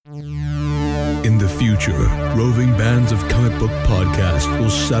In the future, roving bands of comic book podcasts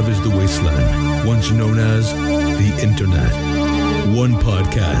will savage the wasteland, once known as the Internet. One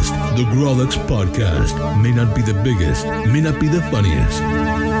podcast, the Grawlix Podcast, may not be the biggest, may not be the funniest,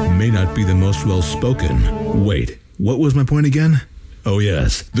 may not be the most well-spoken. Wait, what was my point again? Oh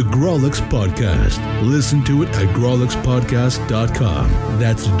yes, the Grawlix Podcast. Listen to it at grawlixpodcast.com.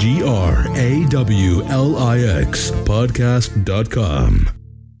 That's GRAWLIX podcast.com.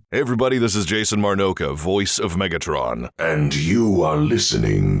 Hey everybody, this is Jason Marnoka, voice of Megatron. And you are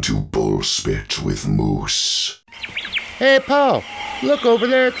listening to Bullspit with Moose. Hey, Paul, look over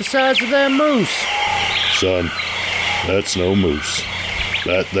there at the size of that moose. Son, that's no moose.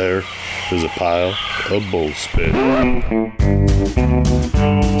 That there is a pile of bullspit.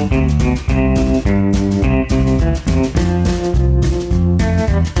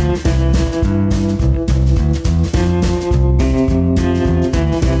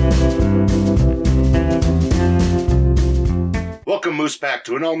 Welcome, Moose Pack,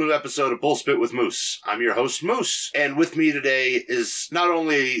 to an all-new episode of Bullspit with Moose. I'm your host, Moose, and with me today is not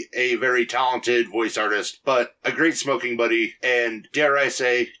only a very talented voice artist, but a great smoking buddy, and dare I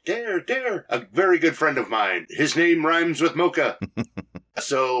say, a very good friend of mine. His name rhymes with Mocha.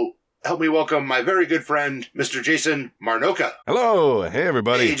 So, help me welcome my very good friend, Mr. Jason Marnoka. Hello, hey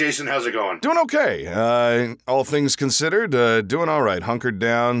everybody. Hey, Jason, how's it going? Doing okay. All things considered, doing all right. Hunkered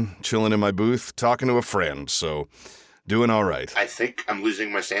down, chilling in my booth, talking to a friend, so doing all right. I think I'm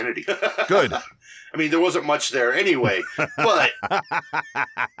losing my sanity. Good. I mean, there wasn't much there anyway, but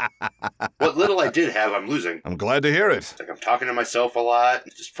what little I did have, I'm losing. I'm glad to hear it. It's like I'm talking to myself a lot.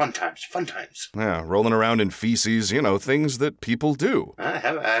 It's just fun times. Yeah, rolling around in feces, things that people do. I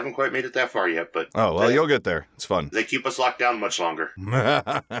haven't quite made it that far yet, but... Oh, well, you'll get there. It's fun. They keep us locked down much longer.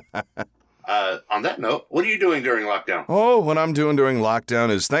 On that note, what are you doing during lockdown? Oh, what I'm doing during lockdown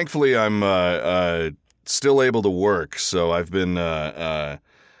is, thankfully, I'm still able to work, so I've been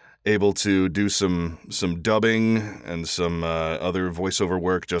able to do some dubbing and some other voiceover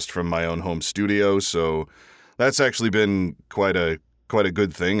work just from my own home studio, so that's actually been quite a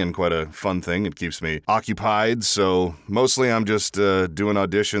good thing and quite a fun thing. It keeps me occupied, so mostly I'm just doing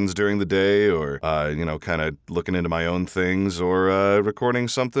auditions during the day or, kind of looking into my own things or recording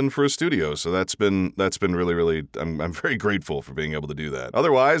something for a studio. So that's been really, really, I'm very grateful for being able to do that.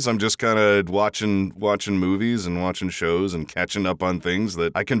 Otherwise, I'm just kind of watching movies and watching shows and catching up on things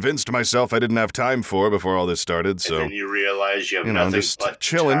that I convinced myself I didn't have time for before all this started. So, and then you realize you have nothing just but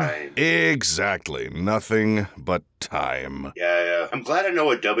chilling. time. Exactly. Nothing but time. Yeah. I'm glad I know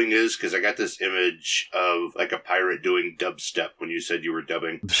what dubbing is, because I got this image of like a pirate doing dubstep when you said you were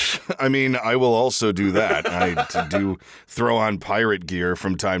dubbing. I mean, I will also do that. I do throw on pirate gear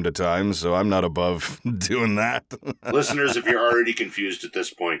from time to time, so I'm not above doing that. Listeners, if you're already confused at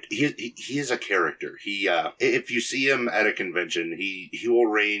this point, he is a character. He, if you see him at a convention, he will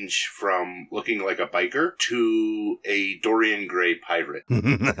range from looking like a biker to a Dorian Gray pirate.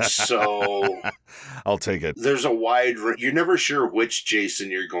 So I'll take it. There's a wide range. You're never sure which Jason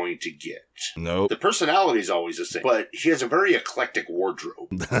you're going to get. Nope. The personality's always the same, but he has a very eclectic wardrobe.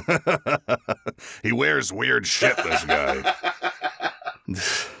 He wears weird shit, this guy.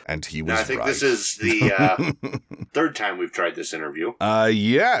 And he was now, I think right. this is the third time we've tried this interview.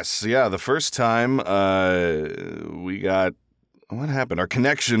 Yes. Yeah, the first time we got... What happened? Our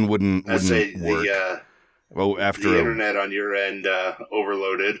connection wouldn't work. After the internet on your end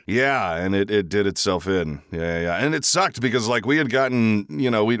overloaded. Yeah, and it did itself in. Yeah. And it sucked because, we had gotten,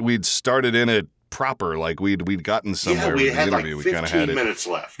 we'd started in it proper. We'd gotten somewhere we with the had interview. like We kind of 15 had it. minutes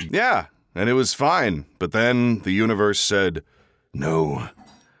left. Yeah, and it was fine. But then the universe said no.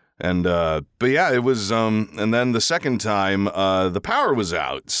 And, but yeah, it was, and then the second time, the power was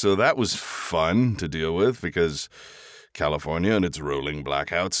out. So that was fun to deal with because California and its rolling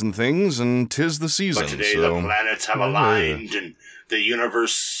blackouts and things, and 'tis the season. But today the planets have aligned, and the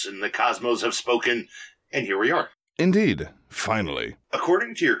universe and the cosmos have spoken, and here we are. Indeed. Finally.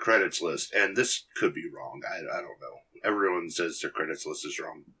 According to your credits list, and this could be wrong, I don't know. Everyone says their credits list is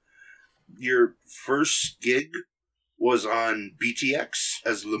wrong. Your first gig was on BTX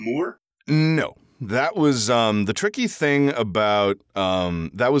as Lemur? No. That was the tricky thing about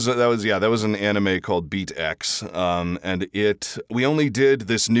that was an anime called Beat X, and we only did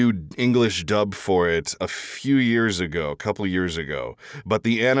this new English dub for it a couple years ago, but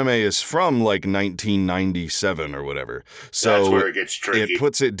the anime is from 1997 or whatever. So that's where it gets tricky. It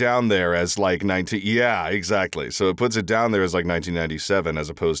puts it down there as yeah, exactly. So it puts it down there as 1997 as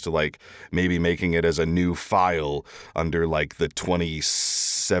opposed to maybe making it as a new file under the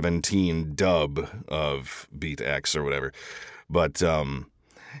 2017 dub of Beat X or whatever. But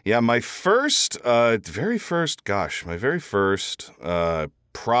Yeah, my very first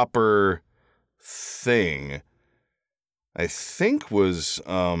proper thing, I think, was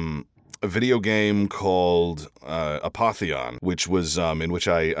a video game called Apotheon, which was in which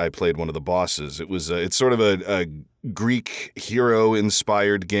I played one of the bosses. It's sort of a Greek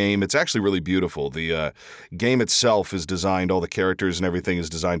hero-inspired game. It's actually really beautiful. The game itself is designed, all the characters and everything is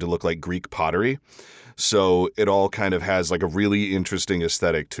designed to look like Greek pottery. So it all kind of has like a really interesting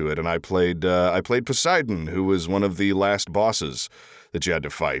aesthetic to it. And I played Poseidon, who was one of the last bosses that you had to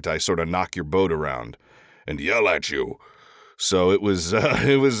fight. I sort of knock your boat around and yell at you. So it was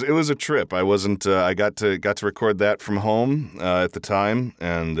a trip. I wasn't I got to record that from home at the time,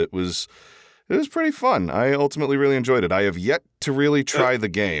 and it was pretty fun. I ultimately really enjoyed it. I have yet to really try the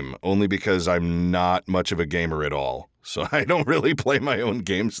game, only because I'm not much of a gamer at all. So I don't really play my own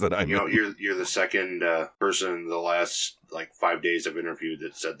games that I know. You're the second person in the last 5 days I've interviewed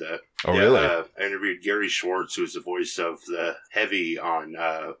that said that. Oh, really? I interviewed Gary Schwartz, who's the voice of the Heavy on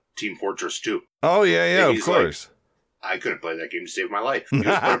Team Fortress 2. Oh, yeah, of course. I couldn't play that game to save my life. But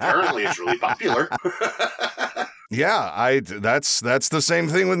apparently it's really popular. Yeah, that's the same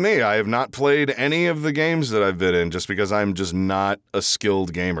thing with me. I have not played any of the games that I've been in just because I'm just not a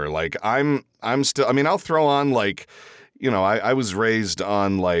skilled gamer. Like I'm still, I mean, I'll throw on I was raised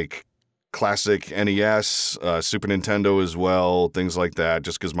on classic NES, Super Nintendo as well, things like that,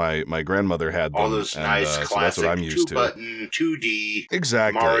 just because my grandmother had them. All those nice classic so that's what I'm used to. 2-button, 2D,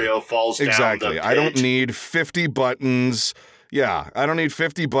 exactly. Mario falls down exactly. the I don't pit. need 50 buttons. Yeah, I don't need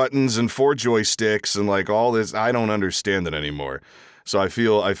 50 buttons and 4 joysticks and all this. I don't understand it anymore. So I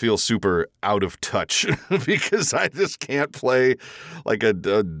feel super out of touch because I just can't play a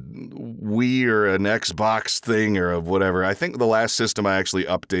Wii or an Xbox thing or whatever. I think the last system I actually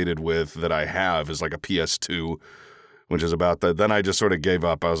updated with that I have is a PS2, which is about that. Then I just sort of gave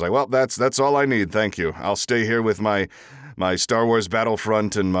up. I was like, well, that's all I need. Thank you. I'll stay here with my Star Wars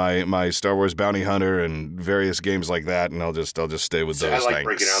Battlefront and my Star Wars Bounty Hunter and various games like that, and I'll just stay with those. I like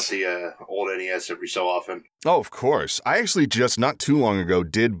breaking out the old NES every so often. Oh, of course. I actually just not too long ago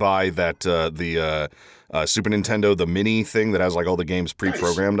did buy that the Super Nintendo, the mini thing that has all the games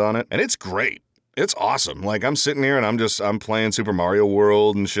pre-programmed on it, and it's great. It's awesome. I'm sitting here and I'm playing Super Mario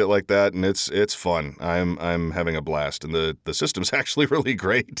World and shit like that, and it's fun. I'm having a blast, and the system's actually really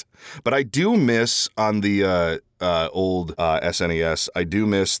great. But I do miss on the old SNES. I do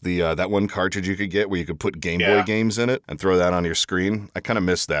miss the that one cartridge you could get where you could put Game Boy games in it and throw that on your screen. I kind of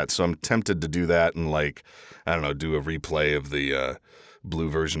miss that, so I'm tempted to do that and I don't know, do a replay of the blue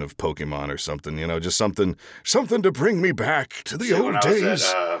version of Pokemon or something. Just something to bring me back to the old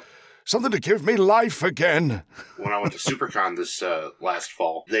days. Something to give me life again. When I went to SuperCon this last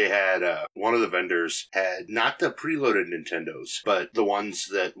fall, they had one of the vendors had not the preloaded Nintendos, but the ones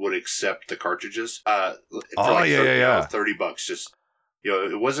that would accept the cartridges. For $30. Just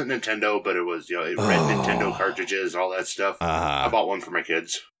it wasn't Nintendo, but it was red Nintendo cartridges, all that stuff. I bought one for my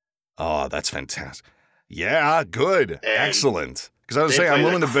kids. Oh, that's fantastic. Yeah, good, excellent. Because I was saying, I'm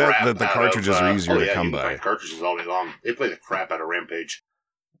willing to bet that the cartridges are easier to come by. Cartridges all day long. They play the crap out of Rampage.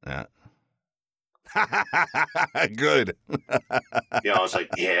 Yeah. Good. I was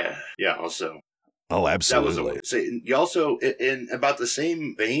like, yeah. Also. Oh, absolutely. You also, in about the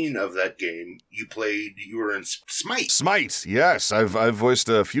same vein of that game, you were in Smite. Smite, yes. I've voiced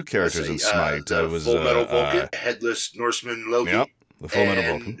a few characters in Smite. I was Full Metal Vulcan, Headless Norseman Loki. Yep, the Full Metal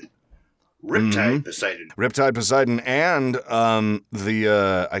Vulcan. Riptide Poseidon. Riptide Poseidon, and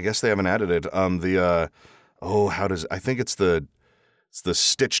I guess they haven't added it. I think it's the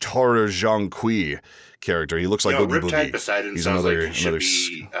stitched horror Zhang Kui character. He looks like Oogie Boogie. Riptide Poseidon sounds like he should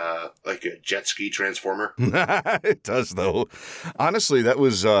be like a jet ski transformer. It does, though. Honestly, that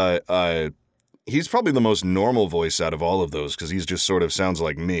was he's probably the most normal voice out of all of those because he's just sort of sounds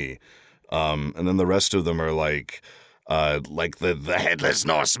like me. And then the rest of them are like the Headless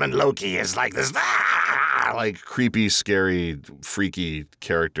Norseman Loki is like this creepy, scary, freaky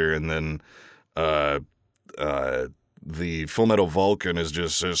character, and then the Full Metal Vulcan is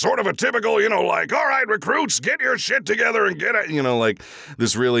just sort of a typical, all right, recruits, get your shit together and get it,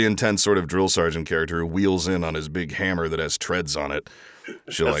 this really intense sort of drill sergeant character who wheels in on his big hammer that has treads on it.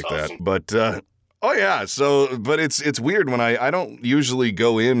 Shit like awesome. that. But, but it's weird when I don't usually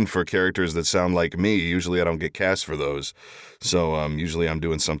go in for characters that sound like me. Usually I don't get cast for those. So, usually I'm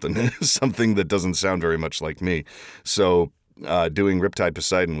doing something that doesn't sound very much like me. So, doing Riptide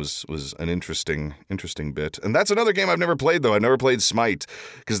Poseidon was an interesting bit. And that's another game I've never played, though. I've never played Smite,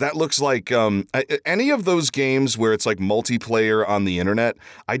 because that looks like any of those games where it's like multiplayer on the internet.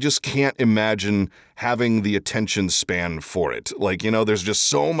 I just can't imagine having the attention span for it. Like, there's just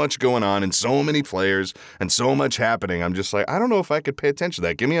so much going on and so many players and so much happening. I'm just like, I don't know if I could pay attention to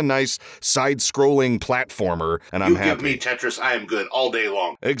that. Give me a nice side-scrolling platformer and I'm happy. You give me Tetris, I am good all day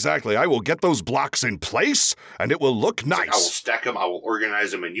long. Exactly. I will get those blocks in place and it will look nice. I will stack them, I will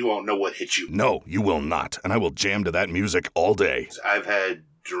organize them, and you won't know what hit you. No, you will not. And I will jam to that music all day. I've had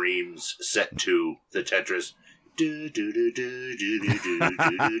dreams set to the Tetris. Yeah,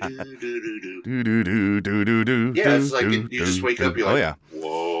 it's like you just wake up, you're like,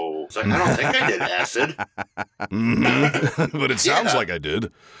 whoa. It's like, I don't think I did acid. But it sounds like I did.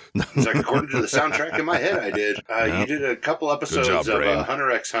 It's like, according to the soundtrack in my head, I did. You did a couple episodes of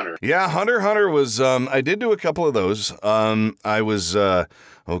Hunter x Hunter. Yeah, Hunter x Hunter was, I did do a couple of those. I was,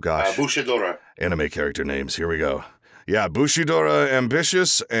 Bushidora. Anime character names, here we go. Yeah, Bushidora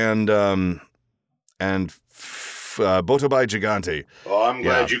Ambitious and Botobai Gigante. Oh, I'm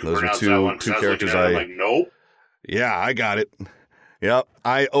glad you can pronounce that one. Two characters I'm like, nope. Yeah, I got it. Yep.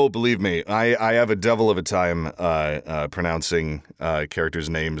 Believe me, I have a devil of a time pronouncing characters'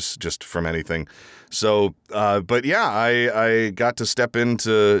 names just from anything. So, but yeah, I got to step in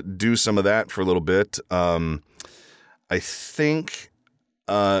to do some of that for a little bit. I think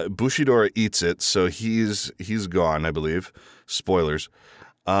Bushidora eats it, so he's gone, I believe. Spoilers.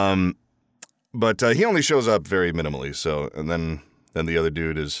 But he only shows up very minimally. So, and then the other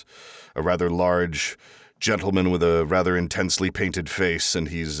dude is a rather large gentleman with a rather intensely painted face, and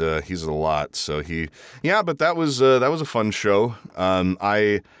he's a lot. So but that was a fun show.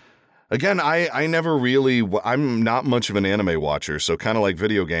 I never really. I'm not much of an anime watcher, so kind of like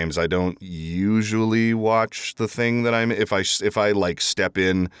video games, I don't usually watch the thing that I'm. If I like step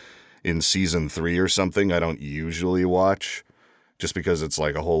in season 3 or something, I don't usually watch, just because it's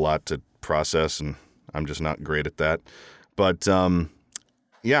like a whole lot to process, and I'm just not great at that. But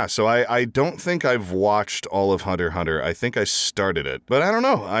so I don't think I've watched all of Hunter x Hunter. I think I started it, but I don't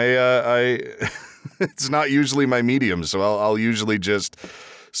know. I it's not usually my medium, so I'll usually just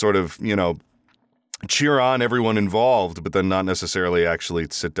sort of, cheer on everyone involved, but then not necessarily actually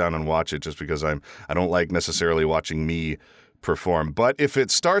sit down and watch it, just because I don't like necessarily watching me perform. But if it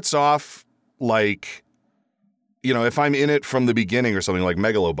starts off like, if I'm in it from the beginning or something like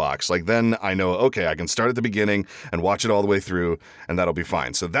Megalobox, like then I know, okay, I can start at the beginning and watch it all the way through, and that'll be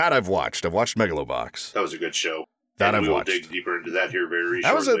fine. So that I've watched. I've watched Megalobox. That was a good show. That I've we watched. We'll dig deeper into that here very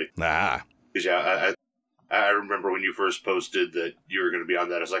that shortly. Because I remember when you first posted that you were going to be on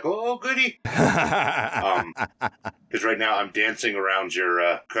that. I was like, oh, goody. Because right now I'm dancing around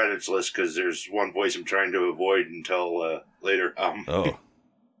your credits list because there's one voice I'm trying to avoid until later.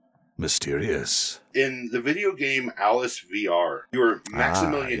 Mysterious. In the video game Alice VR, you were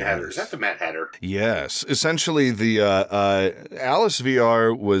Maximilian Hatter. Is that the Mad Hatter? Yes. Essentially, the Alice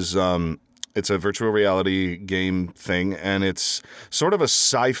VR was it's a virtual reality game thing, and it's sort of a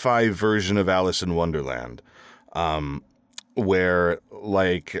sci-fi version of Alice in Wonderland, where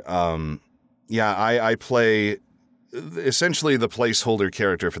I play essentially the placeholder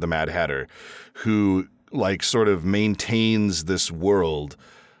character for the Mad Hatter, who sort of maintains this world.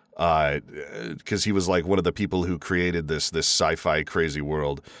 Because he was one of the people who created this sci-fi crazy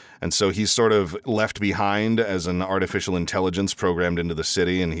world. And so he's sort of left behind as an artificial intelligence programmed into the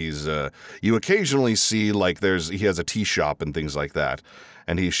city, and he's you occasionally see he has a tea shop and things like that,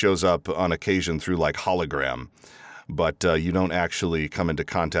 and he shows up on occasion through hologram, but you don't actually come into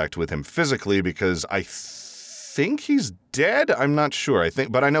contact with him physically because I think he's dead. I'm not sure.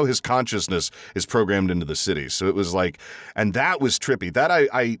 But I know his consciousness is programmed into the city. So it was and that was trippy. That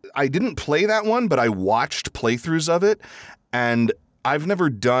I didn't play that one, but I watched playthroughs of it, and I've never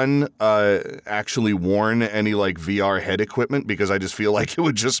done actually worn any VR head equipment because I just feel like it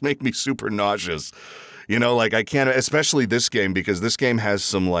would just make me super nauseous. I can't, especially this game, because this game has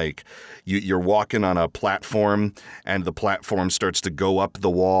some you're walking on a platform and the platform starts to go up the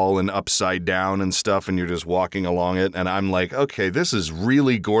wall and upside down and stuff, and you're just walking along it. And I'm like, okay, this is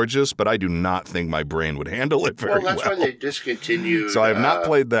really gorgeous, but I do not think my brain would handle it very well. Well, that's why they discontinued. So I have not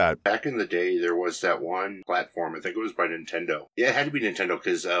played that. Back in the day, there was that one platform, I think it was by Nintendo. Yeah, it had to be Nintendo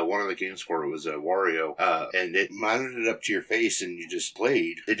because one of the games for it was Wario, and it mounted it up to your face and you just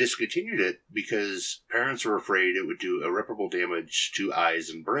played. They discontinued it because apparently parents were afraid it would do irreparable damage to eyes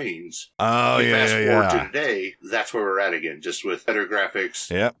and brains. Oh, Fast forward to today, that's where we're at again, just with better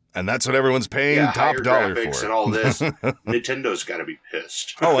graphics. Yeah, and that's what everyone's paying top dollar graphics for. And all this. Nintendo's got to be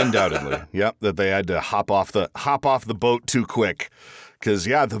pissed. Oh, undoubtedly. Yep, that they had to hop off the boat too quick. Because,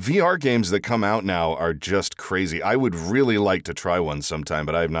 yeah, the VR games that come out now are just crazy. I would really like to try one sometime,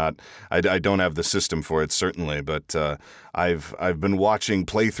 but I don't have the system for it, certainly. But I've been watching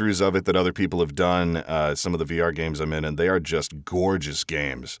playthroughs of it that other people have done, some of the VR games I'm in, and they are just gorgeous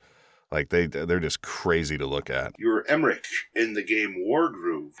games. Like, they're just crazy to look at. You're Emmerich in the game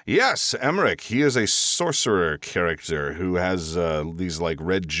Wargroove. Yes, Emmerich. He is a sorcerer character who has these, like,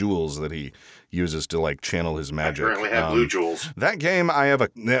 red jewels that he uses to, like, channel his magic. I currently have blue jewels. That game, I have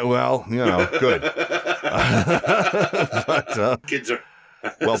good. But, kids are...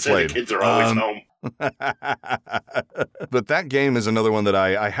 Well played. The kids are always home. But that game is another one that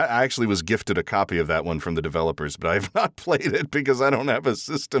I actually was gifted a copy of that one from the developers, but I have not played it because I don't have a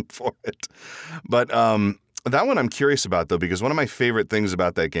system for it. But that one I'm curious about, though, because one of my favorite things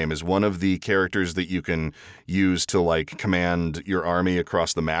about that game is one of the characters that you can use to, like, command your army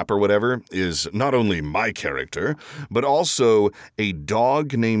across the map or whatever is not only my character, but also a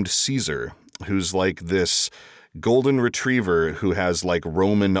dog named Caesar, who's like this golden retriever who has, like,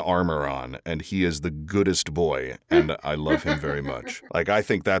 Roman armor on, and he is the goodest boy, and I love him very much. Like, I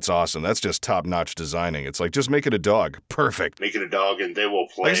think that's awesome. That's just top-notch designing. It's like, just make it a dog. Perfect. Make it a dog, and they will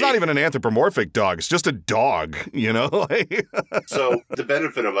play. Like, it's not even an anthropomorphic dog. It's just a dog, you know? So, the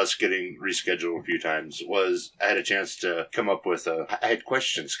benefit of us getting rescheduled a few times was I had a chance to come up with I had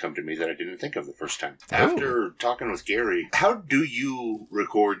questions come to me that I didn't think of the first time. Oh. After talking with Gary, how do you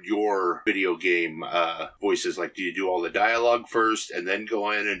record your video game voices? Like, do you do all the dialogue first and then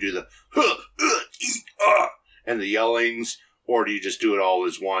go in and do the and the yellings, or do you just do it all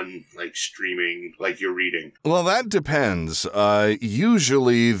as one, like streaming, like you're reading? Well, that depends.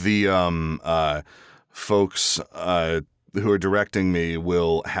 Usually the folks who are directing me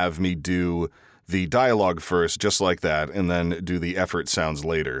will have me do the dialogue first, just like that, and then do the effort sounds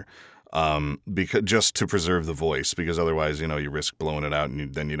later. Because just to preserve the voice, because otherwise, you risk blowing it out,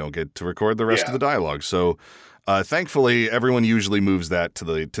 and then you don't get to record the rest of the dialogue. So, thankfully, everyone usually moves that to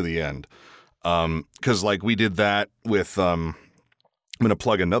the end. Because like we did that with I'm gonna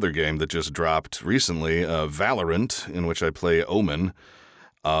plug another game that just dropped recently, Valorant, in which I play Omen,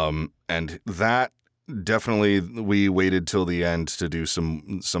 and that definitely we waited till the end to do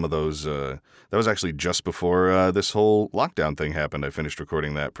some of those. That was actually just before this whole lockdown thing happened. I finished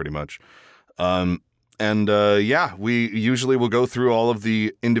recording that pretty much. We usually will go through all of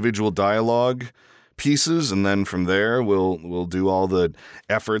the individual dialogue pieces, and then from there we'll do all the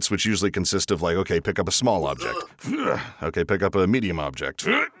efforts, which usually consist of like, okay, pick up a small object. Okay, pick up a medium object.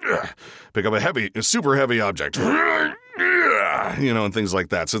 Pick up a super heavy object. And things like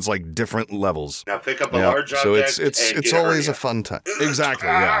that. So it's like different levels. Now pick up a large object. So it's always a fun time. Exactly.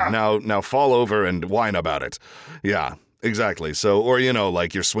 Yeah. Now fall over and whine about it. Yeah. Exactly. So, or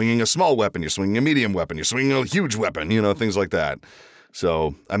like you're swinging a small weapon, you're swinging a medium weapon, you're swinging a huge weapon. Things like that.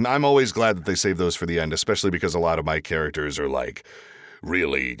 So I'm always glad that they save those for the end, especially because a lot of my characters are like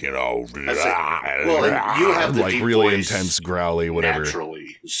really, you have the like deep really voice intense, growly, whatever.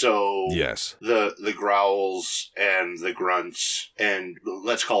 Naturally. So yes, the growls and the grunts and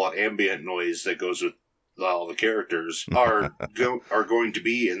let's call it ambient noise that goes with all the characters are going to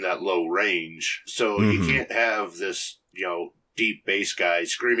be in that low range. So you can't have this, deep bass guy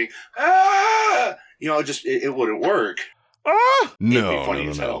screaming, ah! It wouldn't work. No, it'd be funny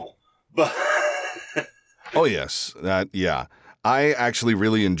as hell. But oh yes, yeah. I actually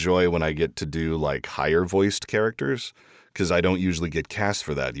really enjoy when I get to do like higher voiced characters, because I don't usually get cast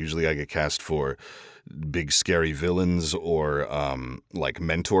for that. Usually I get cast for big scary villains or like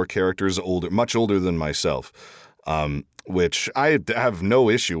mentor characters, much older than myself, which I have no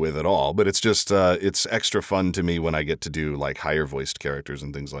issue with at all. But it's just it's extra fun to me when I get to do like higher voiced characters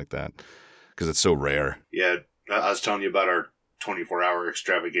and things like that, because it's so rare. Yeah, I was telling you about our 24-hour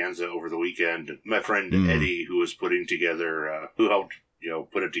extravaganza over the weekend. My friend Eddie, who was putting together, who helped,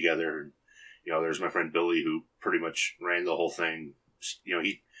 put it together. There's my friend Billy, who pretty much ran the whole thing.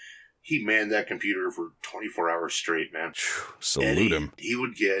 He manned that computer for 24 hours straight, man. Salute him. He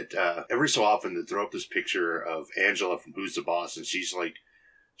would get, every so often, to throw up this picture of Angela from Who's the Boss, and she's like,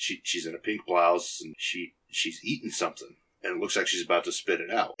 she's in a pink blouse, and she's eating something. And it looks like she's about to spit it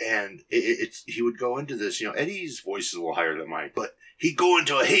out. And he would go into this, Eddie's voice is a little higher than mine, but he'd go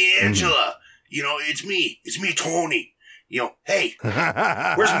into a, hey, Angela, it's me, Tony. hey,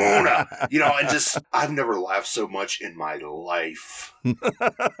 where's Mona? And just, I've never laughed so much in my life.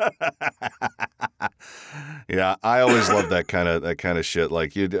 Yeah, I always love that kind of shit.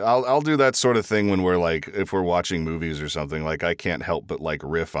 Like I'll do that sort of thing when we're like, if we're watching movies or something. Like I can't help but like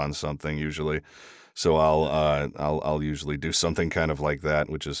riff on something usually, so I'll usually do something kind of like that,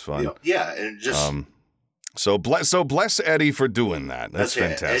 which is fun. Yeah, and just so bless Eddie for doing that. That's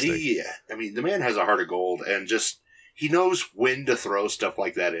fantastic. Eddie, I mean, the man has a heart of gold, and just he knows when to throw stuff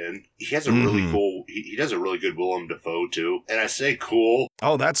like that in. He has a really cool. He does a really good Willem Dafoe too, and I say cool.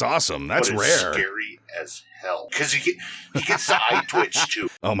 Oh, that's awesome. That's but it's rare. Scary as hell because he gets the eye twitch too.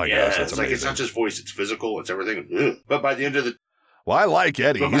 Oh my gosh, that's amazing. Like it's not just voice; it's physical. It's everything. Ugh. But by the end of the I like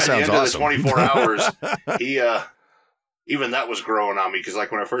Eddie. He sounds awesome. Of the 24 hours, he even that was growing on me because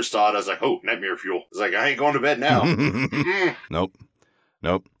like when I first saw it, I was like, oh, nightmare fuel. I was like, I ain't going to bed now.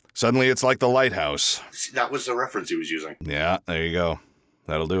 Nope. Suddenly it's like The Lighthouse. See, that was the reference he was using. Yeah, there you go.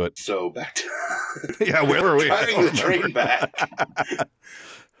 That'll do it. So back to yeah, where were we? Driving the train back.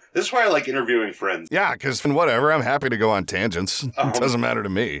 This is why I like interviewing friends. Yeah, because whatever, I'm happy to go on tangents. It doesn't matter to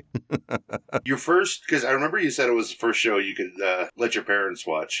me. Your first, because I remember you said it was the first show you could let your parents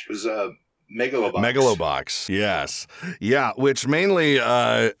watch. It was Megalobox. Megalobox, yes. Yeah, which mainly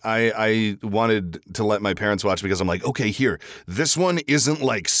I wanted to let my parents watch because I'm like, okay, here, this one isn't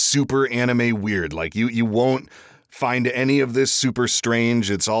like super anime weird. Like you won't find any of this super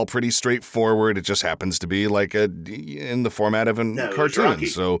strange. It's all pretty straightforward. It just happens to be like in the format of a cartoon.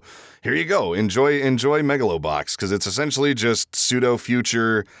 So here you go. Enjoy Megalobox because it's essentially just pseudo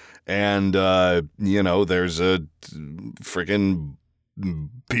future, and there's a freaking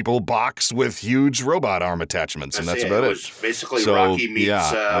people box with huge robot arm attachments, and that's about it. It was basically Rocky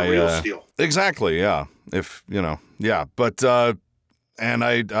meets Real Steel. Exactly. Yeah. But. And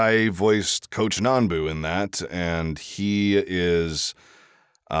I voiced Coach Nanbu in that, and he is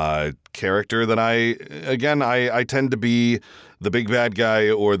a character that I tend to be the big bad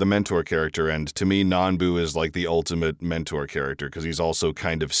guy or the mentor character, and to me, Nanbu is like the ultimate mentor character because he's also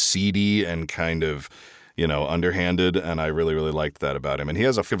kind of seedy and kind of, underhanded, and I really, really liked that about him. And he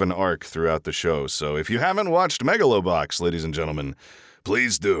has a bit of an arc throughout the show, so if you haven't watched Megalobox, ladies and gentlemen,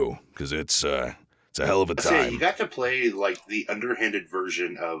 please do, because it's a hell of a time. You got to play like the underhanded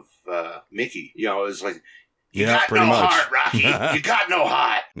version of Mickey. It's like, you got no heart, Rocky. You got no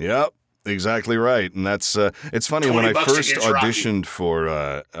heart. Yep, exactly right. And that's it's funny when I first auditioned for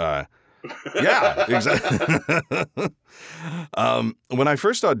yeah, exactly. When I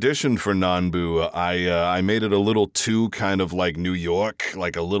first auditioned for Nanbu, I made it a little too kind of like New York,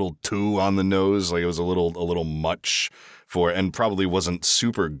 like a little too on the nose, like it was a little much for, and probably wasn't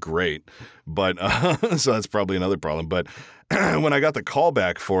super great, but so that's probably another problem. But when I got the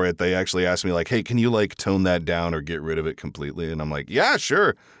callback for it, they actually asked me like, hey, can you like tone that down or get rid of it completely? And I'm like, yeah,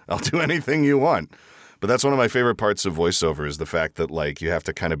 sure, I'll do anything you want. But that's one of my favorite parts of voiceover is the fact that like you have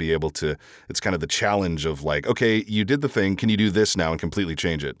to kind of be able to, it's kind of the challenge of like, okay, you did the thing, can you do this now and completely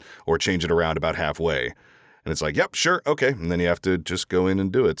change it or change it around about halfway? And it's like, yep, sure, okay. And then you have to just go in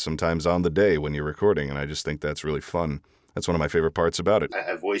and do it sometimes on the day when you're recording. And I just think that's really fun. That's one of my favorite parts about it.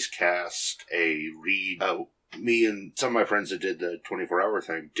 I voice cast a read. Me and some of my friends that did the 24-hour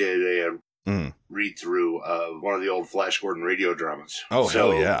thing did a read through of one of the old Flash Gordon radio dramas. Oh,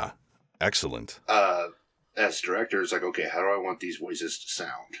 hell yeah. Excellent. As director, it's like, okay, how do I want these voices to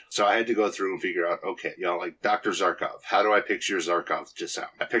sound? So I had to go through and figure out, okay, like Dr. Zarkov. How do I picture Zarkov to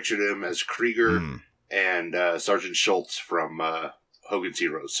sound? I pictured him as Krieger and Sergeant Schultz from Hogan's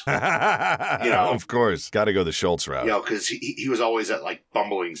Heroes. Of course. Got to go the Schultz route. Because he was always that, like,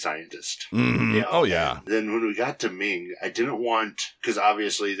 bumbling scientist. Mm-hmm. Oh, yeah. And then when we got to Ming, I didn't want... Because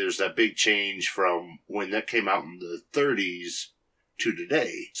obviously there's that big change from when that came out in the 30s to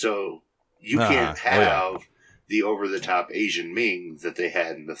today. So you can't have the over-the-top Asian Ming that they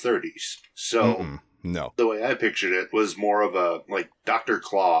had in the 30s. So no, the way I pictured it was more of a, like, Dr.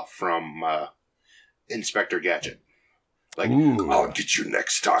 Claw from Inspector Gadget. Like, I'll get you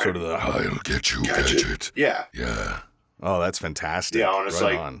next time. Sort of the I'll get you, Gadget. Yeah. Yeah. Oh, that's fantastic. Yeah, and it's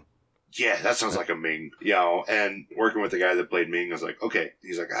right like, on. Yeah, that sounds like a Ming. And working with the guy that played Ming, I was like, okay.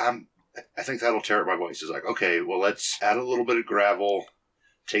 He's like, I think that'll tear up my voice. He's like, okay, well, let's add a little bit of gravel,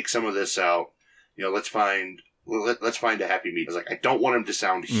 take some of this out. Let's find a happy medium. I was like, I don't want him to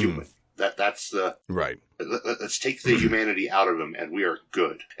sound human. That's the... Right. Let's take the humanity out of him, and we are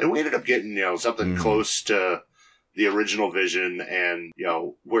good. And we ended up getting, something close to the original vision and,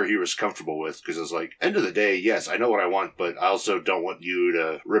 where he was comfortable with. Because it's like, end of the day, yes, I know what I want, but I also don't want you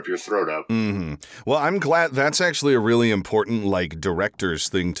to rip your throat up. Mm-hmm. Well, I'm glad that's actually a really important, director's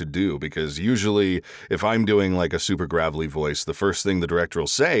thing to do, because usually if I'm doing, a super gravelly voice, the first thing the director will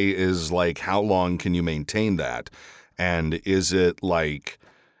say is, how long can you maintain that? And is it,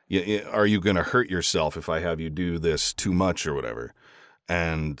 are you going to hurt yourself if I have you do this too much or whatever?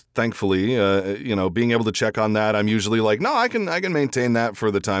 And thankfully, being able to check on that, I'm usually no, I can maintain that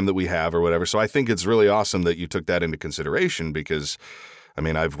for the time that we have or whatever. So I think it's really awesome that you took that into consideration, because,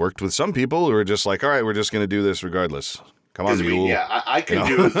 I've worked with some people who are just all right, we're just going to do this regardless. Come on, mule. I can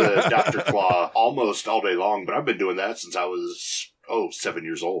do the Dr. Claw almost all day long, but I've been doing that since I was 7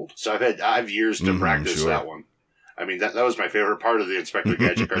 years old. So I have years to practice that one. That was my favorite part of the Inspector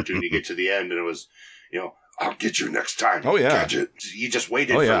Gadget cartoon. You get to the end, and it was, I'll get you next time. Oh, yeah. Gadget. You just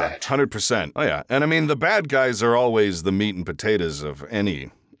waited for that. 100%. Oh, yeah. And the bad guys are always the meat and potatoes of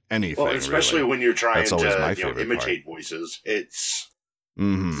anything. Well, especially really. when you're trying to imitate voices. It's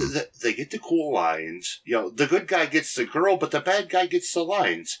they get the cool lines. The good guy gets the girl, but the bad guy gets the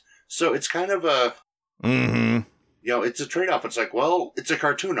lines. So it's kind of a it's a trade-off. It's well, it's a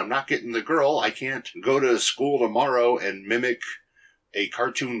cartoon. I'm not getting the girl. I can't go to school tomorrow and mimic a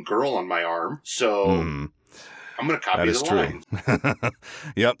cartoon girl on my arm. So I'm going to copy the lines.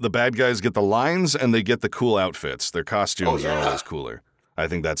 Yep, the bad guys get the lines and they get the cool outfits. Their costumes are always cooler. I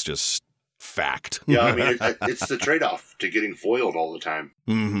think that's just fact. Yeah, it's the trade-off to getting foiled all the time.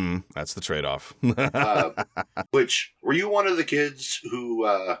 That's the trade-off. Which, were you one of the kids who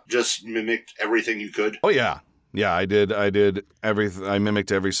just mimicked everything you could? Oh, yeah. Yeah, I did everything. I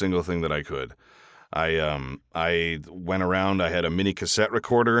mimicked every single thing that I could. I went around, I had a mini cassette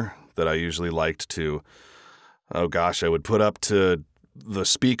recorder that I usually liked to, I would put up to the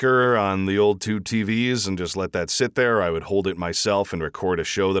speaker on the old tube TVs and just let that sit there. I would hold it myself and record a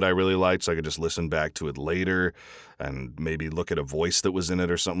show that I really liked so I could just listen back to it later and maybe look at a voice that was in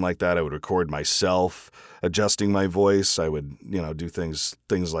it or something like that. I would record myself adjusting my voice. I would, do things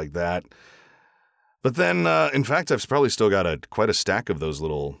like that. But then, in fact, I've probably still got quite a stack of those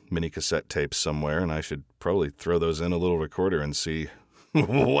little mini cassette tapes somewhere, and I should probably throw those in a little recorder and see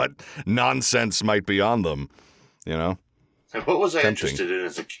what nonsense might be on them, And what was I interested in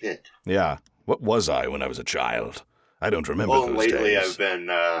as a kid? Yeah. What was I when I was a child? I don't remember those days. Well, lately I've been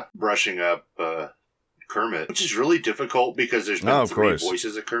brushing up Kermit, which is really difficult because there's been three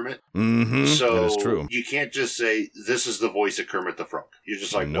voices of Kermit. So that is true. You can't just say, this is the voice of Kermit the Frog. You're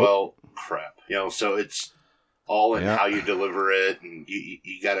just well, crap. So it's all in how you deliver it, and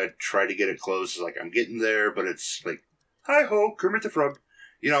you got to try to get it close. It's I'm getting there, but it's hi-ho, Kermit the Frog.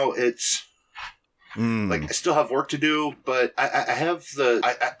 It's I still have work to do, but I have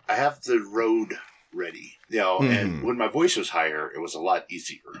the road ready, and when my voice was higher, it was a lot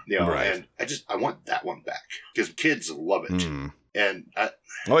easier, and I want that one back because kids love it. And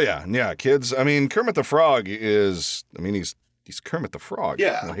kids. Kermit the Frog is, he's Kermit the Frog.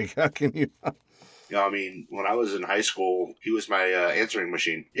 Yeah. How can you? When I was in high school, he was my answering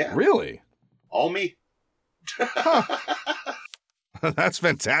machine. Yeah. Really? All me. That's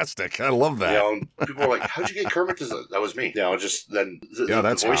fantastic. I love that. People were like, how'd you get Kermit? That was me. Just then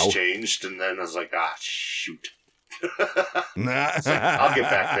the voice changed, and then I was like, shoot. I'll get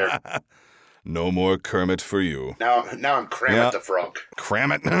back there. No more Kermit for you. Now I'm Kramit the Frog.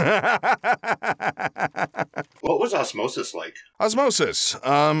 Kramit. What was Osmosis like? Osmosis.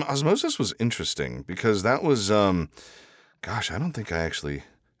 Osmosis was interesting because that was, I don't think I actually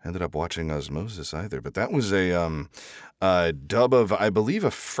ended up watching Osmosis either, but that was a dub of, I believe,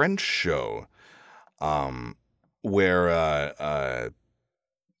 a French show, where, I'm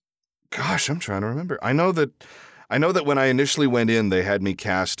trying to remember. I know that when I initially went in, they had me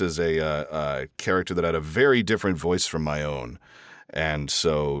cast as a character that had a very different voice from my own. And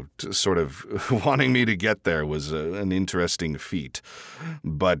so sort of wanting me to get there was an interesting feat.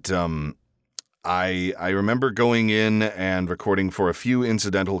 But I remember going in and recording for a few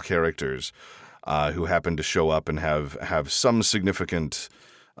incidental characters who happened to show up and have some significant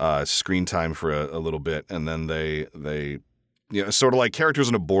screen time for a little bit. And then they sort of like characters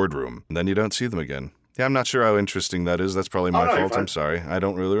in a boardroom. And then you don't see them again. Yeah, I'm not sure how interesting that is. That's probably my fault. I'm sorry. I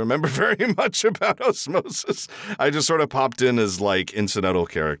don't really remember very much about Osmosis. I just sort of popped in as incidental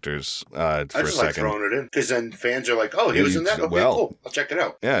characters for a second. I just like throwing it in because then fans are like, "Oh, he was in that. Okay, cool. I'll check it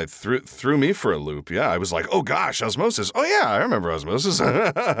out." Yeah, it threw me for a loop. Yeah, I was like, "Oh gosh, Osmosis. Oh yeah, I remember Osmosis."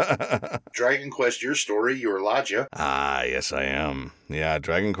 Dragon Quest: Your Story. You're Elijah. Ah, yes, I am. Yeah,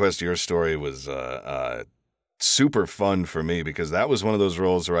 Dragon Quest: Your Story was super fun for me because that was one of those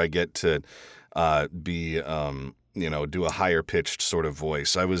roles where I get to be do a higher pitched sort of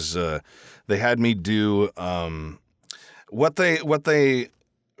voice. I was they had me do what they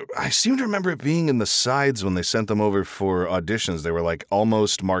I seem to remember it being in the sides when they sent them over for auditions. They were like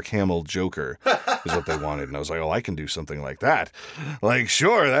almost Mark Hamill Joker is what they wanted. And I was like, oh, I can do something like that. Like,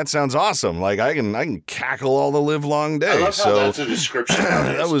 sure, that sounds awesome. Like I can cackle all the live long day. I love how that's a description.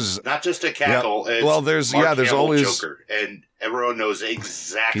 That was not just a cackle. Yeah. It's well, there's Mark Hamill always Joker, and everyone knows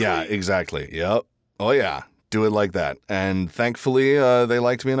exactly. Yeah, exactly. Yep. Oh yeah. Do it like that. And thankfully, they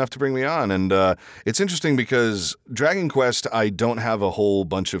liked me enough to bring me on. And it's interesting because Dragon Quest, I don't have a whole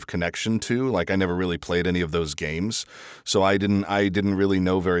bunch of connection to. Like, I never really played any of those games. So I didn't really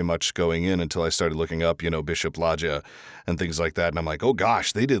know very much going in until I started looking up, Bishop Lodja and things like that. And I'm like, oh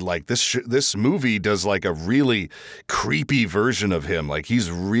gosh, they did like this movie does like a really creepy version of him. Like,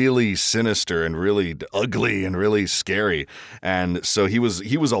 he's really sinister and really ugly and really scary. And so he was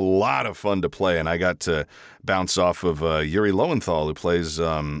a lot of fun to play. And I got to bounce off of Yuri Lowenthal, who plays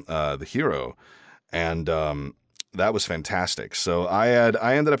the hero, and that was fantastic. So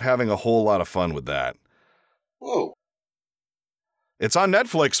I ended up having a whole lot of fun with that. Whoa! It's on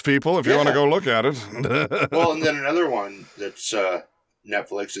Netflix, people. If you want to go look at it. Well, and then another one that's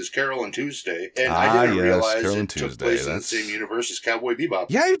Netflix is Carol and Tuesday, and I didn't realize Carol it and took Tuesday. place in the same universe as Cowboy Bebop.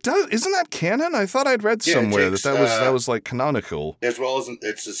 Yeah, it does. Isn't that canon? I thought I'd read somewhere that was like canonical. As well as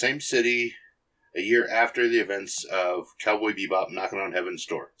it's the same city. A year after the events of Cowboy Bebop knocking on heaven's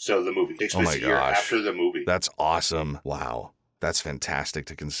door. So the movie takes place a year after the movie. That's awesome. Wow. That's fantastic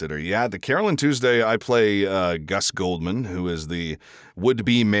to consider. Yeah, the Carol and Tuesday, I play Gus Goldman, who is the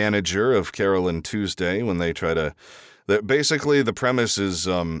would-be manager of Carol and Tuesday when they try to... Basically, the premise is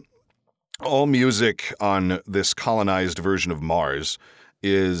all music on this colonized version of Mars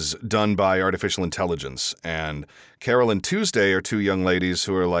is done by artificial intelligence. And Carol and Tuesday are two young ladies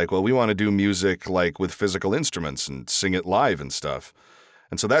who are like, well, we want to do music like with physical instruments and sing it live and stuff.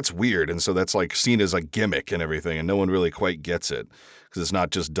 And so that's weird. And so that's like seen as a gimmick and everything. And no one really quite gets it because it's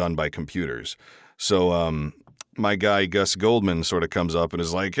not just done by computers. So my guy, Gus Goldman, sort of comes up and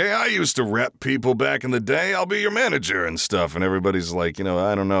is like, hey, I used to rep people back in the day. I'll be your manager and stuff. And everybody's like,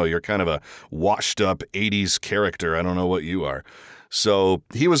 I don't know. You're kind of a washed up 80s character. I don't know what you are. So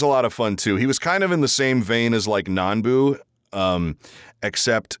he was a lot of fun, too. He was kind of in the same vein as, like, Nanbu,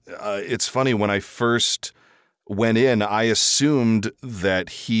 except it's funny, when I first went in, I assumed that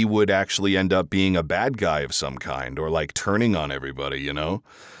he would actually end up being a bad guy of some kind or, like, turning on everybody,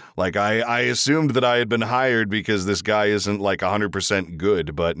 Like, I assumed that I had been hired because this guy isn't, like, 100%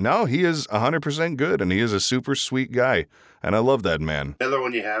 good. But no, he is 100% good, and he is a super sweet guy. And I love that man. Another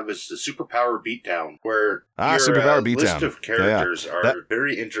one you have is the Superpower Beatdown, where Superpower Beatdown. List of characters are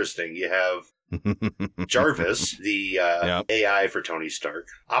very interesting. You have Jarvis, the AI for Tony Stark,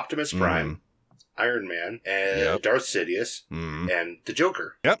 Optimus Prime, Iron Man, and Darth Sidious, and the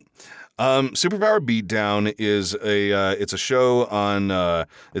Joker. Yep. Superpower Beatdown is it's a show on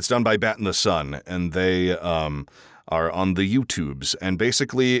it's done by Bat in the Sun, and they are on the YouTubes, and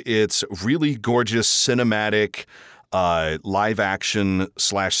basically it's really gorgeous cinematic live action /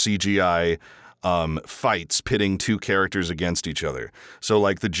 CGI fights pitting two characters against each other. So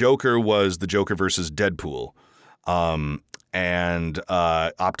like the Joker was the Joker versus Deadpool, and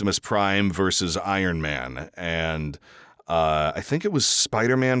Optimus Prime versus Iron Man, and I think it was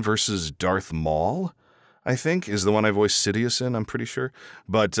Spider-Man versus Darth Maul, I think, is the one I voiced Sidious in, I'm pretty sure.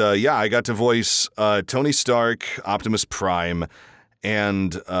 But I got to voice Tony Stark, Optimus Prime,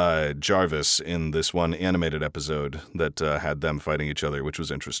 and Jarvis in this one animated episode that had them fighting each other, which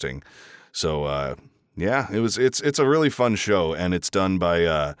was interesting. So, it's a really fun show, and it's done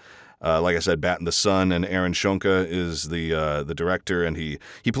by... like I said, Bat in the Sun, and Aaron Schonka is the director, and he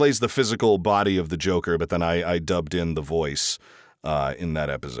plays the physical body of the Joker, but then I dubbed in the voice in that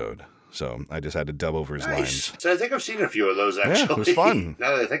episode. So I just had to dub over his lines. So I think I've seen a few of those, actually. Yeah, it was fun.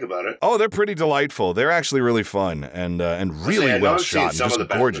 Now that I think about it. Oh, they're pretty delightful. They're actually really fun and really well shot and just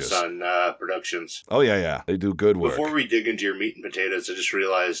gorgeous. Some of the Bat in the Sun productions. Oh, yeah. They do good work. Before we dig into your meat and potatoes, I just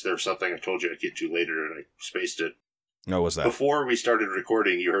realized there's something I told you I'd get to later, and I spaced it. No, what's that? Before we started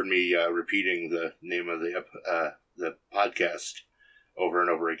recording, you heard me repeating the name of the podcast over and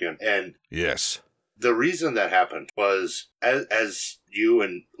over again. And yes, the reason that happened was, as you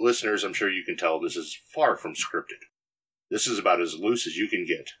and listeners, I'm sure you can tell, this is far from scripted. This is about as loose as you can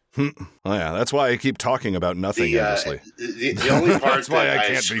get. Oh yeah, that's why I keep talking about nothing endlessly. The only part that's why I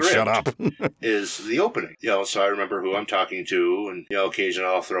can't be shut up is the opening. So I remember who I'm talking to, and occasionally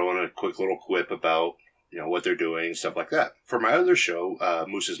I'll throw in a quick little quip about what they're doing, stuff like that. For my other show,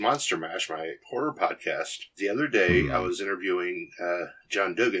 Moose's Monster Mash, my horror podcast, the other day I was interviewing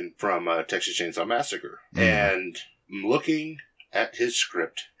John Dugan from Texas Chainsaw Massacre, and I'm looking at his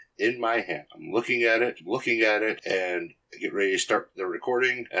script in my hand. I'm looking at it, and I get ready to start the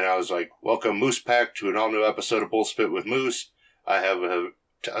recording, and I was like, welcome, Moose Pack, to an all-new episode of Bullspit with Moose. And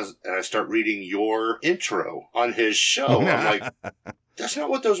I start reading your intro on his show. I'm like, that's not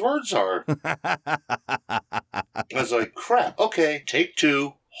what those words are. I was like, crap. Okay, take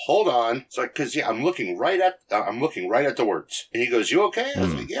two. Hold on. It's like, because I'm looking right at the words. And he goes, you okay? I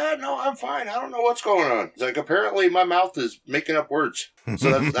was like, yeah, no, I'm fine. I don't know what's going on. It's like, apparently my mouth is making up words.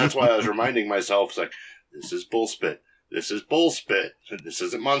 So that's why I was reminding myself. It's like, this is Bullspit. This is Bullspit. This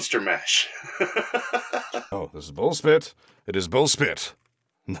isn't Monster Mash. Oh, this is Bullspit. It is Bullspit.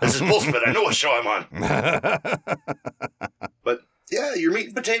 This is Bullspit. I know what show I'm on. But yeah, you're meat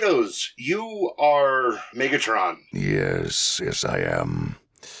and potatoes. You are Megatron. Yes, I am.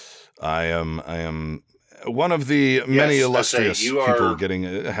 I am one of the many illustrious people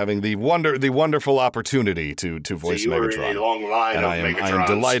having the wonderful opportunity to voice you Megatron. Are in a long line and of I am Megatrons.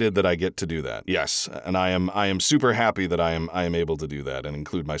 delighted that I get to do that. Yes, and I am super happy that I am able to do that and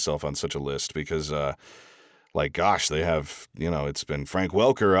include myself on such a list because gosh, they have, it's been Frank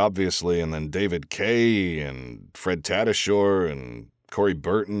Welker, obviously, and then David Kaye and Fred Tatasciore and Corey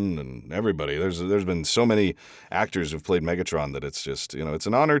Burton and everybody. There's been so many actors who've played Megatron that it's just, it's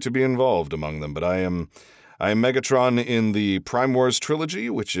an honor to be involved among them. But I am Megatron in the Prime Wars trilogy,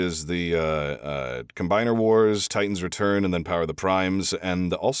 which is the Combiner Wars, Titans Return, and then Power of the Primes.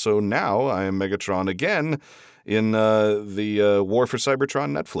 And also now I am Megatron again in the War for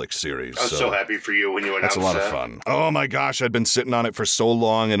Cybertron Netflix series. I was so happy for you when you announced that. That's a lot of fun. Oh my gosh, I'd been sitting on it for so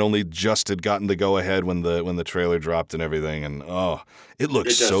long and only just had gotten the go-ahead when the trailer dropped and everything. And it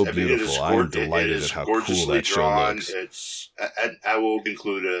looks so beautiful. I'm delighted at how cool that show looks. I will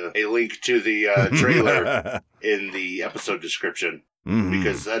include a link to the trailer in the episode description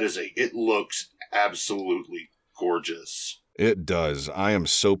because it looks absolutely gorgeous. It does. I am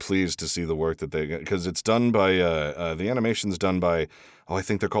so pleased to see the work that they get because it's done by the animation's done by I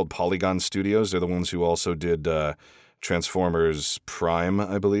think they're called Polygon Studios. They're the ones who also did Transformers Prime,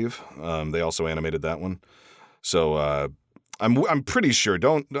 I believe. They also animated that one. So I'm pretty sure.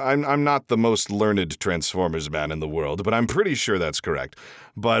 I'm not the most learned Transformers man in the world, but I'm pretty sure that's correct.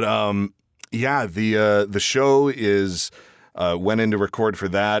 But the show is. Went in to record for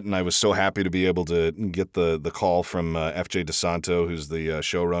that, and I was so happy to be able to get the call from F.J. DeSanto, who's the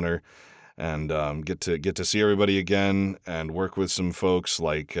showrunner, and get to see everybody again and work with some folks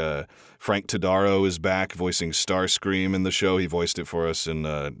like Frank Todaro is back voicing Starscream in the show. He voiced it for us in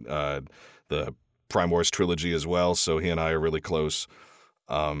the Prime Wars trilogy as well, so he and I are really close.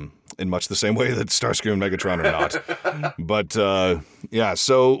 In much the same way that Starscream and Megatron are not. But,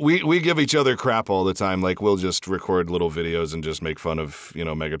 so we give each other crap all the time. Like, we'll just record little videos and just make fun of,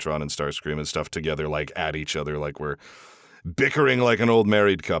 Megatron and Starscream and stuff together, like, at each other, like we're bickering like an old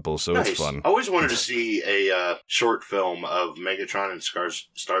married couple, so nice. It's fun. I always wanted to see a short film of Megatron and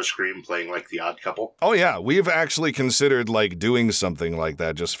Starscream playing like the Odd Couple. Oh yeah, we've actually considered like doing something like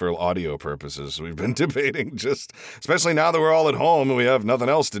that just for audio purposes. We've been debating especially now that we're all at home and we have nothing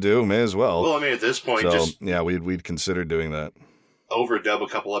else to do, may as well. Well, I mean, at this point, we'd consider doing that. Overdub a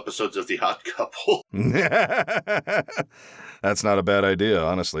couple episodes of the Odd Couple. That's not a bad idea,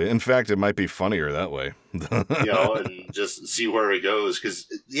 honestly. In fact, it might be funnier that way. And just see where it goes. Because,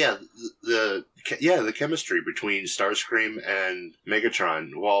 the chemistry between Starscream and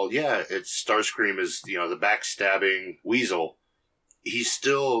Megatron, while, it's Starscream is, the backstabbing weasel, he's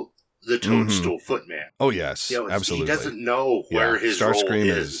still the Toadstool Footman. Oh, yes, absolutely. He doesn't know where his Starscream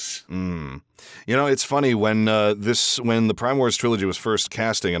role is. It's funny, when the Prime Wars trilogy was first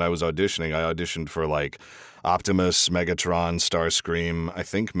casting and I was auditioning, I auditioned for, like, Optimus, Megatron, Starscream, I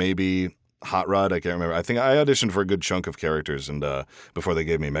think maybe Hot Rod, I can't remember. I think I auditioned for a good chunk of characters and before they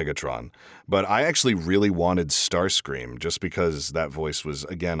gave me Megatron. But I actually really wanted Starscream just because that voice was,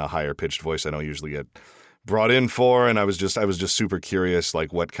 again, a higher pitched voice I don't usually get brought in for, and I was just super curious,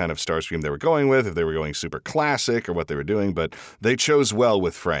 like what kind of Starscream they were going with, if they were going super classic or what they were doing. But they chose well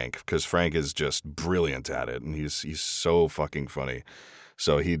with Frank because Frank is just brilliant at it, and he's so fucking funny.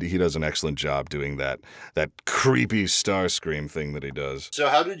 So he does an excellent job doing that creepy Starscream thing that he does. So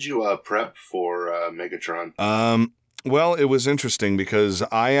how did you prep for Megatron? Well, it was interesting because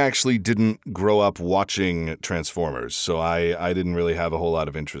I actually didn't grow up watching Transformers, so I didn't really have a whole lot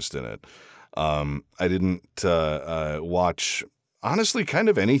of interest in it. I didn't watch honestly, kind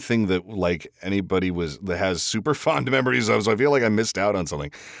of anything that like anybody that has super fond memories of. So I feel like I missed out on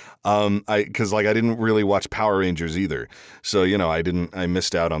something. Because I didn't really watch Power Rangers either, so I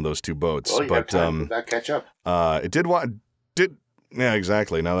missed out on those two boats. Well, you but have time for that catch up. Yeah,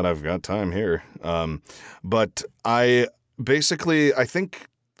 exactly. Now that I've got time here, but I think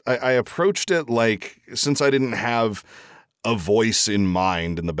I approached it like, since I didn't have a voice in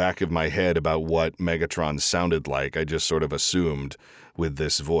mind in the back of my head about what Megatron sounded like, I just sort of assumed with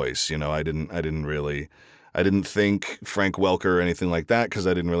this voice. I didn't think Frank Welker or anything like that because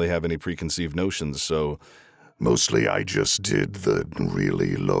I didn't really have any preconceived notions. So Mostly I just did the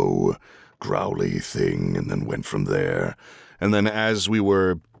really low, growly thing and then went from there. And then as we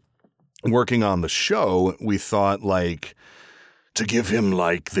were working on the show, we thought like, To give him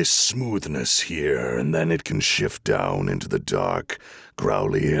like this smoothness here, and then it can shift down into the dark,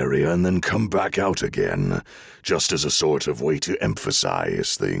 growly area and then come back out again, just as a sort of way to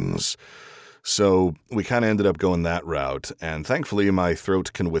emphasize things. so we kind of ended up going that route. And thankfully my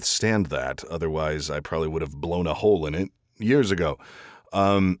throat can withstand that. Otherwise I probably would have blown a hole in it years ago.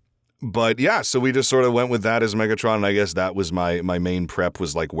 But yeah, so we just sort of went with that as Megatron. And I guess that was my main prep,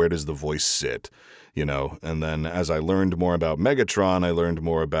 was like, where does the voice sit? And then as I learned more about Megatron, I learned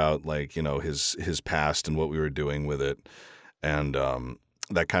more about like, his past and what we were doing with it. And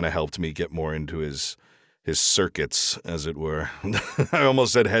that kind of helped me get more into his circuits, as it were. I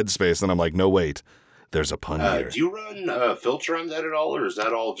almost said headspace, and I'm like, no, wait, there's a pun here. Do you run a filter on that at all, or is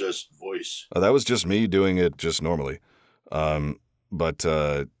that all just voice? That was just me doing it just normally. But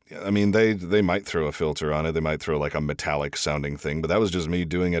I mean, they might throw a filter on it. They might throw like a metallic sounding thing, but that was just me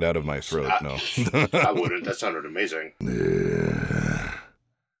doing it out of my throat. No. I wouldn't. That sounded amazing.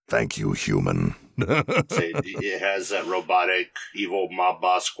 Thank you, human. It has that robotic, evil mob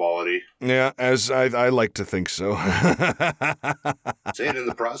boss quality. Yeah, as I like to think so. Saying in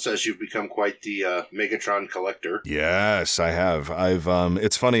the process, you've become quite the Megatron collector. Yes, I have.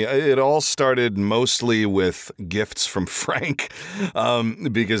 It's funny. It all started mostly with gifts from Frank,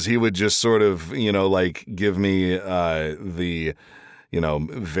 because he would just sort of, like give me the,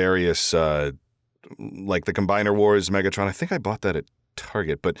 various, like the Combiner Wars Megatron. I think I bought that at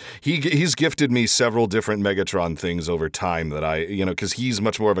Target, but he's gifted me several different Megatron things over time that I, because he's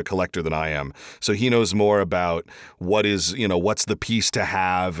much more of a collector than I am. So he knows more about what is, what's the piece to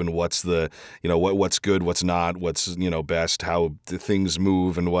have and what's the, what's good, what's not, what's, best, how things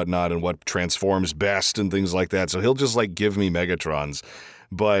move and whatnot, and what transforms best and things like that. So he'll just like give me Megatrons.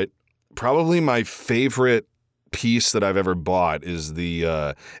 But probably my favorite piece that I've ever bought is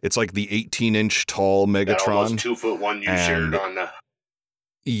the, it's like the 18-inch tall Megatron. That almost 2'1" you shared on the...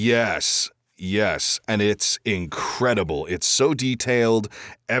 Yes. And it's incredible. It's so detailed.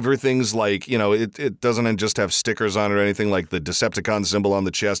 Everything's like, it doesn't just have stickers on it or anything. Like the Decepticon symbol on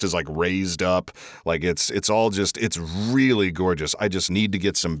the chest is like raised up. Like it's really gorgeous. I just need to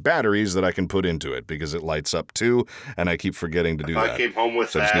get some batteries that I can put into it because it lights up too. And I keep forgetting to do that. If I came home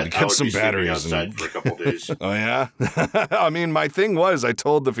with so that, I just need to get some batteries outside for a couple days. Oh yeah. I mean, my thing was, I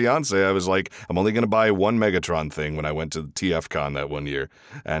told the fiance, I was like, I'm only going to buy one Megatron thing when I went to the TFCon that one year.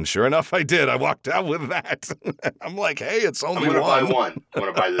 And sure enough, I did. I walked out with that. I'm like, hey, it's only one. I'm going to buy one. I'm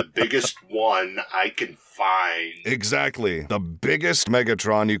going to buy the biggest one I can find. Exactly. The biggest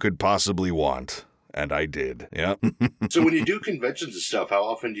Megatron you could possibly want. And I did. Yeah. So when you do conventions and stuff, how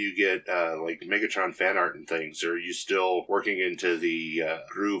often do you get like Megatron fan art and things? Or are you still working into the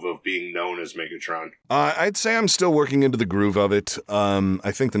groove of being known as Megatron? I'd say I'm still working into the groove of it.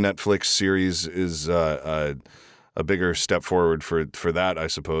 I think the Netflix series is a bigger step forward for that, I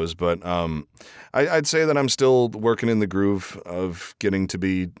suppose. But I'd say that I'm still working in the groove of getting to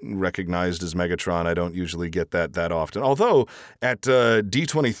be recognized as Megatron. I don't usually get that often. Although at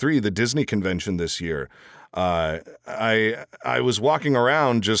D23, the Disney convention this year, I was walking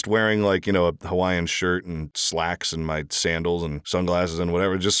around just wearing like, a Hawaiian shirt and slacks and my sandals and sunglasses and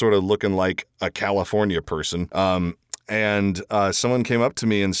whatever, just sort of looking like a California person. And someone came up to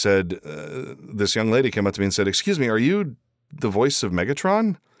me and said, this young lady came up to me and said, "Excuse me, are you the voice of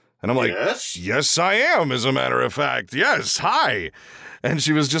Megatron?" And I'm like, yes, I am, as a matter of fact. Yes, hi. And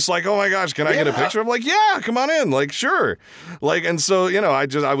she was just like, "Oh my gosh, can I get a picture?" I'm like, "Yeah, come on in." Like, sure. Like, and so,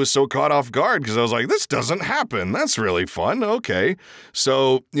 I was so caught off guard because I was like, this doesn't happen. That's really fun. Okay.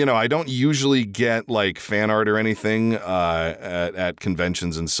 So, I don't usually get like fan art or anything at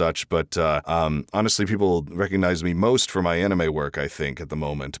conventions and such. But honestly, people recognize me most for my anime work, I think, at the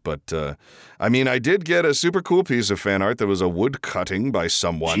moment. But I mean, I did get a super cool piece of fan art that was a wood cutting by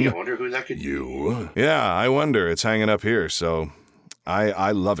someone. Gee, I wonder who that could be. You? Yeah, I wonder. It's hanging up here. So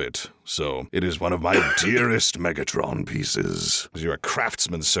I love it. So it is one of my Dearest Megatron pieces. You're a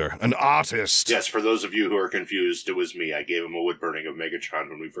craftsman, sir. An artist. Yes, for those of you who are confused, it was me. I gave him a wood burning of Megatron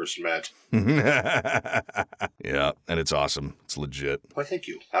when we first met. Yeah, and it's awesome. It's legit. Why, thank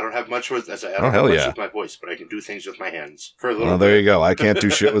you. I don't have much with with my voice, but I can do things with my hands. For a little Well, there you go. I can't do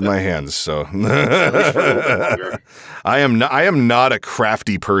shit with my hands, so At least for a little bit longer. I am not a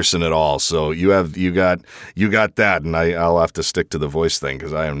crafty person at all. So you got that, and I'll have to stick to the voice thing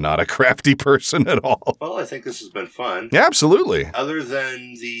because I am not a crafty person at all. Well, I think this has been fun. Yeah, absolutely. Other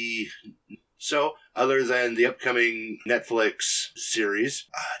than the upcoming Netflix series,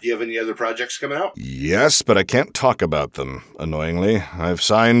 do you have any other projects coming out? Yes, but I can't talk about them, annoyingly. I've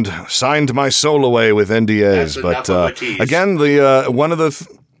signed my soul away with NDAs, That's enough of a tease. again,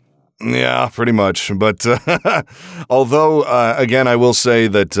 yeah, pretty much. But although, again, I will say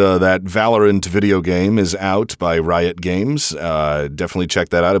that that Valorant video game is out by Riot Games. Definitely check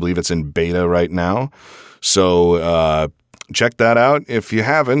that out. I believe it's in beta right now. So check that out if you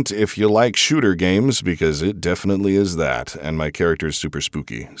haven't, if you like shooter games, because it definitely is that. And my character is super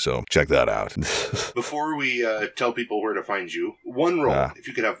spooky, so check that out. Before we tell people where to find you, one roll. If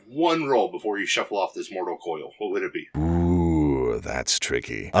you could have one roll before you shuffle off this mortal coil, what would it be? Ooh, that's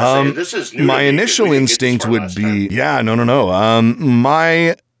tricky. This is new my to me, 'cause we initial didn't get this instinct far would last be, time.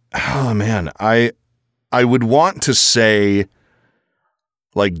 I would want to say,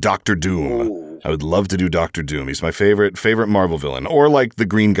 like, Dr. Doom. Ooh. I would love to do Dr. Doom. He's my favorite Marvel villain. Or like the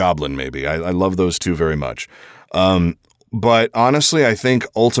Green Goblin, maybe. I love those two very much. But honestly, I think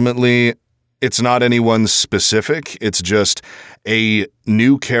ultimately it's not anyone specific. It's just a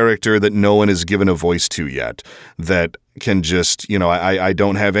new character that no one has given a voice to yet that can just, I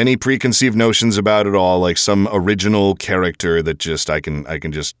don't have any preconceived notions about it all, like some original character that just I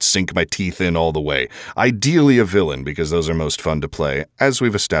can just sink my teeth in all the way. Ideally a villain, because those are most fun to play, as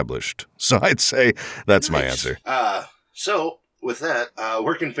we've established. So I'd say that's my answer. So, with that,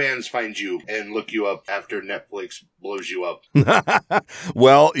 where can fans find you and look you up after Netflix blows you up?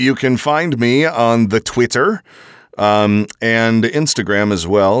 Well, you can find me on the Twitter and Instagram as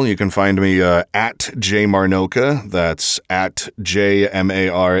well. You can find me at jmarnocha. That's at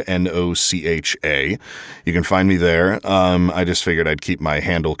JMARNOCHA. You can find me there. I just figured I'd keep my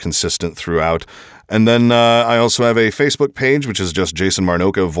handle consistent throughout. And then I also have a Facebook page, which is just Jason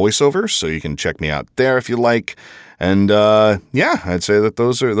Marnocha voiceover, so you can check me out there if you like. And I'd say that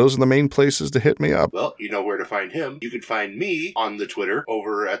those are the main places to hit me up. Well, you know where to find him. You can find me on the Twitter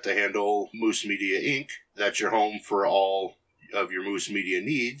over at the handle Moose Media Inc. That's your home for all of your Moose Media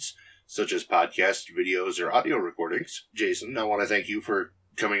needs, such as podcasts, videos, or audio recordings. Jason, I want to thank you for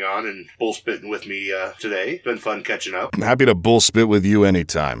coming on and bullspitting with me today. It's been fun catching up. I'm happy to bullspit with you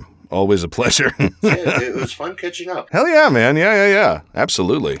anytime. Always a pleasure. It was fun catching up. Hell yeah, man. Yeah.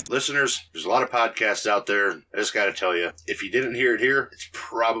 Absolutely. Listeners, there's a lot of podcasts out there. I just got to tell you, if you didn't hear it here, it's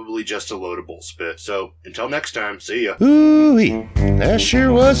probably just a load of bullspit. So until next time, see ya. Ooh-wee, that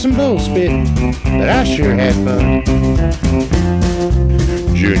sure was some bullspit, but I sure had fun.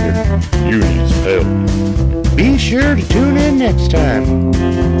 Junior, you need some help. Be sure to tune in next time.